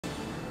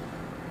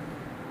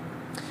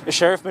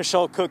Sheriff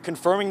Michelle Cook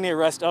confirming the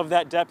arrest of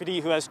that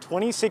deputy who has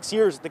 26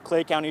 years at the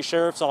Clay County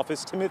Sheriff's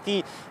Office,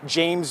 Timothy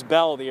James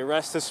Bell. The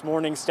arrest this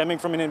morning stemming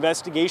from an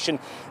investigation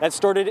that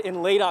started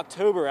in late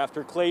October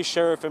after Clay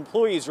Sheriff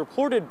employees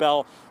reported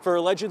Bell for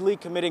allegedly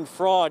committing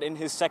fraud in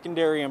his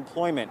secondary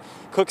employment.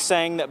 Cook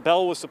saying that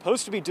Bell was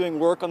supposed to be doing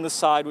work on the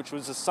side which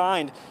was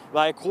assigned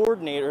by a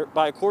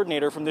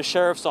coordinator from the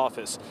Sheriff's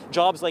Office.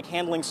 Jobs like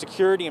handling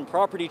security and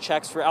property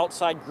checks for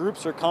outside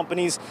groups or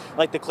companies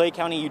like the Clay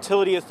County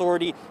Utility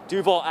Authority,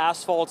 Duval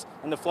Asphalt,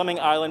 and the Fleming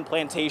Island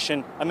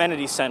Plantation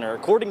Amenity Center.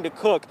 According to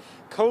Cook,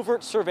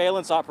 covert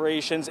surveillance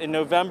operations in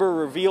November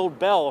revealed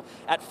Bell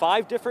at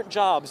 5 different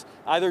jobs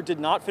either did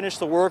not finish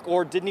the work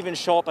or didn't even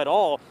show up at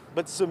all,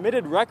 but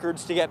submitted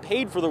records to get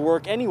paid for the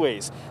work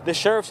anyways. The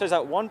sheriff says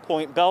at one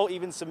point Bell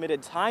even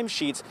submitted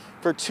timesheets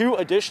for 2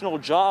 additional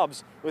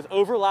jobs with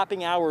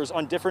overlapping hours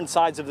on different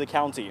sides of the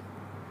county.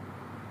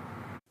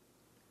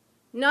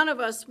 None of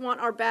us want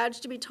our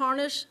badge to be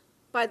tarnished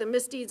by the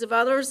misdeeds of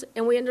others,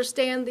 and we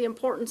understand the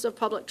importance of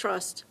public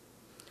trust.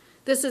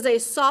 This is a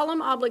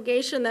solemn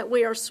obligation that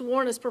we are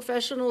sworn as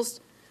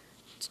professionals.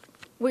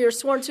 We are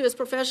sworn to as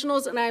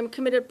professionals, and I am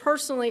committed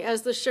personally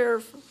as the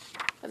sheriff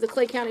of the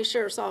Clay County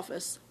Sheriff's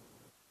Office.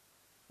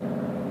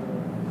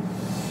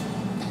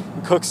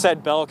 Cook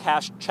said Bell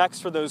cashed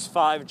checks for those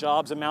 5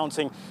 jobs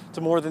amounting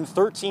to more than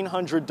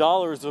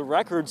 $1,300, the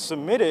record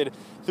submitted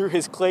through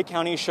his Clay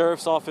County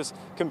Sheriff's Office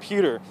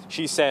computer.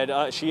 She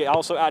said she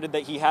also added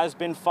that he has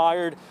been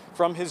fired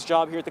from his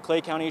job here at the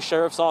Clay County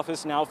Sheriff's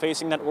Office, now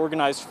facing that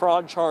organized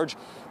fraud charge,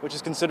 which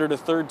is considered a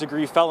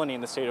 3rd-degree felony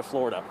in the state of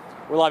Florida.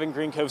 We're live in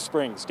Green Cove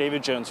Springs.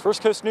 David Jones,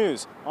 First Coast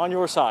News, on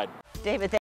your side. David,